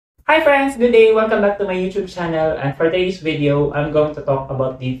Hi friends, good day! Welcome back to my YouTube channel, and for today's video, I'm going to talk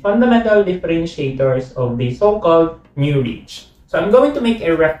about the fundamental differentiators of the so-called New Rich. So I'm going to make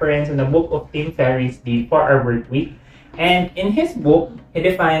a reference in the book of Tim Ferriss, the 4-Hour Workweek, and in his book, he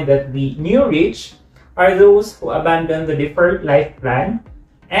defined that the New Rich are those who abandon the deferred life plan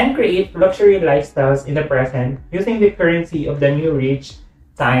and create luxury lifestyles in the present using the currency of the New Rich,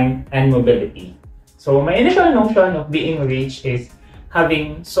 time, and mobility. So my initial notion of being rich is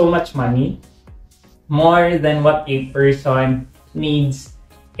having so much money, more than what a person needs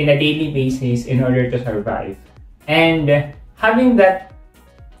in a daily basis in order to survive. And having that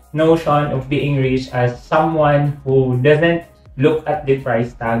notion of being rich as someone who doesn't look at the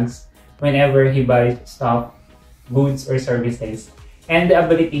price tags whenever he buys stuff, goods, or services, and the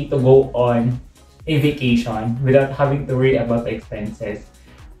ability to go on a vacation without having to worry about the expenses.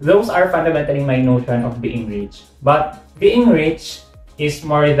 Those are fundamentally my notion of being rich. But being rich is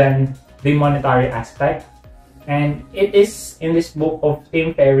more than the monetary aspect, and it is in this book of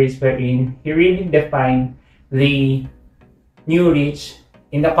Tim Ferriss wherein he really defined the new rich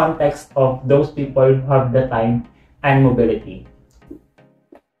in the context of those people who have the time and mobility.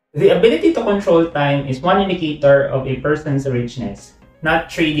 The ability to control time is one indicator of a person's richness.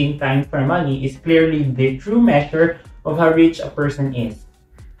 Not trading time for money is clearly the true measure of how rich a person is.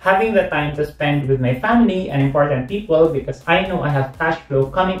 Having the time to spend with my family and important people because I know I have cash flow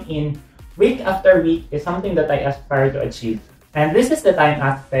coming in week after week is something that I aspire to achieve. And this is the time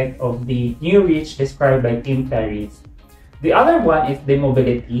aspect of the new rich described by Tim Ferriss. The other one is the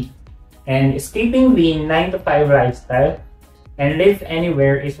mobility, and escaping the 9-to-5 lifestyle and live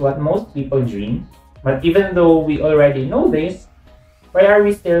anywhere is what most people dream. But even though we already know this, why are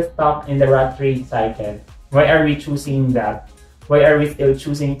we still stuck in the rat race cycle? Why are we choosing that? Why are we still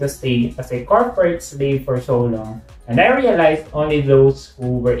choosing to stay as a corporate slave for so long? And I realized only those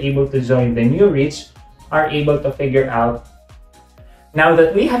who were able to join the new rich are able to figure out. Now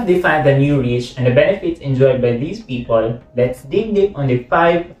that we have defined the new rich and the benefits enjoyed by these people, let's dig deep on the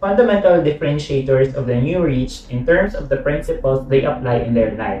 5 fundamental differentiators of the new rich in terms of the principles they apply in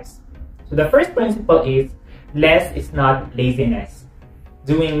their lives. So the first principle is less is not laziness.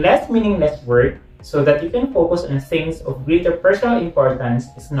 Doing less meaningless work so that you can focus on things of greater personal importance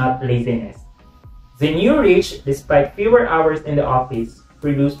is not laziness. The new rich, despite fewer hours in the office,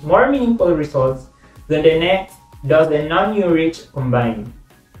 produce more meaningful results than the next dozen non-new rich combined.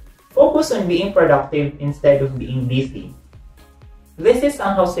 Focus on being productive instead of being busy. This is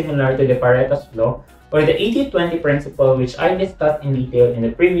somehow similar to the Pareto's law or the 80-20 principle, which I discussed in detail in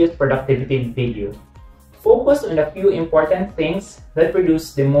the previous productivity video. Focus on the few important things that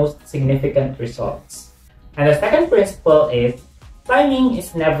produce the most significant results. And the second principle is timing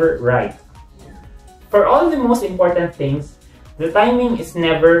is never right. For all the most important things, the timing is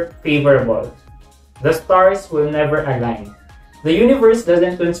never favorable. The stars will never align. The universe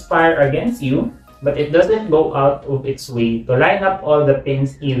doesn't conspire against you, but it doesn't go out of its way to line up all the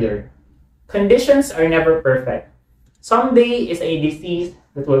pins either. Conditions are never perfect. Someday is a disease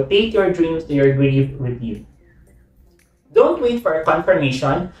that will take your dreams to your grave with you. Don't wait for a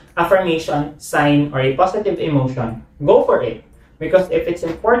confirmation, affirmation, sign, or a positive emotion. Go for it. Because if it's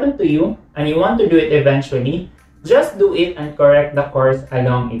important to you and you want to do it eventually, just do it and correct the course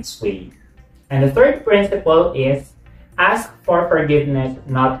along its way. And the third principle is ask for forgiveness,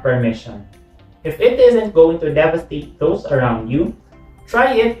 not permission. If it isn't going to devastate those around you,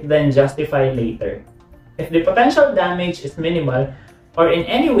 try it, then justify later. If the potential damage is minimal or in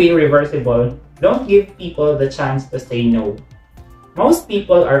any way reversible, don't give people the chance to say no. Most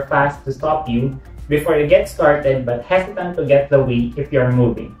people are fast to stop you before you get started but hesitant to get the way if you're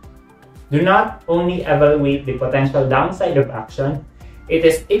moving. Do not only evaluate the potential downside of action, it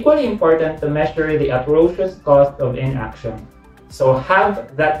is equally important to measure the atrocious cost of inaction. So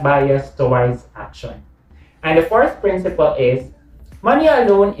have that bias towards action. And the fourth principle is money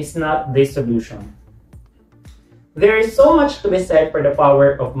alone is not the solution. There is so much to be said for the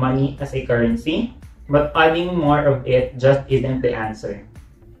power of money as a currency, but adding more of it just isn't the answer.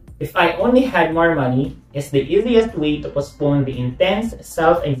 If I only had more money is the easiest way to postpone the intense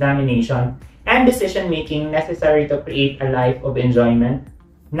self-examination and decision-making necessary to create a life of enjoyment,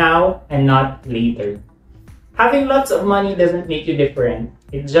 now and not later. Having lots of money doesn't make you different,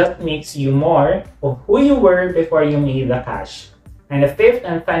 it just makes you more of who you were before you made the cash. And the fifth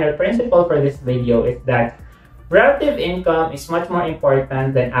and final principle for this video is that relative income is much more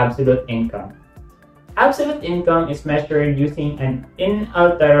important than absolute income. Absolute income is measured using an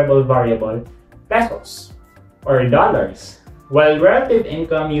inalterable variable, pesos, or dollars, while relative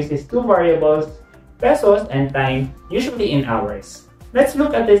income uses two variables, pesos and time, usually in hours. Let's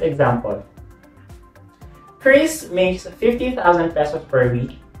look at this example. Chris makes 50,000 pesos per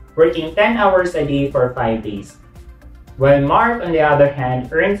week, working 10 hours a day for 5 days. While Mark, on the other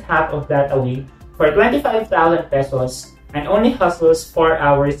hand, earns half of that a week for 25,000 pesos and only hustles 4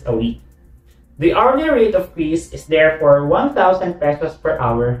 hours a week. The hourly rate of Chris is therefore 1,000 pesos per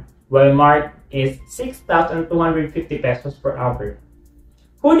hour, while Mark is 6,250 pesos per hour.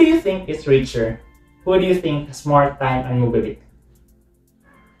 Who do you think is richer? Who do you think has more time and mobility?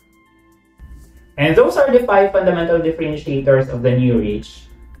 And those are the 5 fundamental differentiators of the new rich.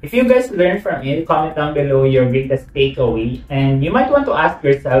 If you guys learned from it, comment down below your greatest takeaway. And you might want to ask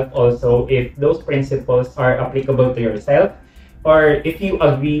yourself also if those principles are applicable to yourself, or if you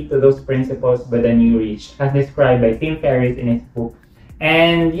agree to those principles by the new rich as described by Tim Ferriss in his book.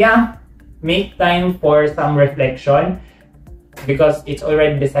 And yeah, make time for some reflection because it's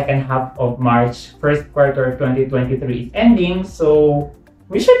already the second half of March. First quarter of 2023 is ending, so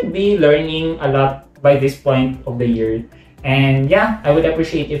we should be learning a lot by this point of the year. And yeah, I would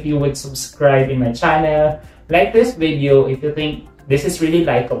appreciate if you would subscribe in my channel, like this video if you think this is really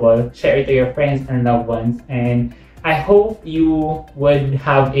likable, share it to your friends and loved ones, and I hope you would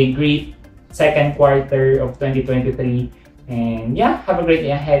have a great second quarter of 2023. And yeah, have a great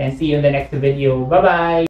day ahead and see you in the next video. Bye bye!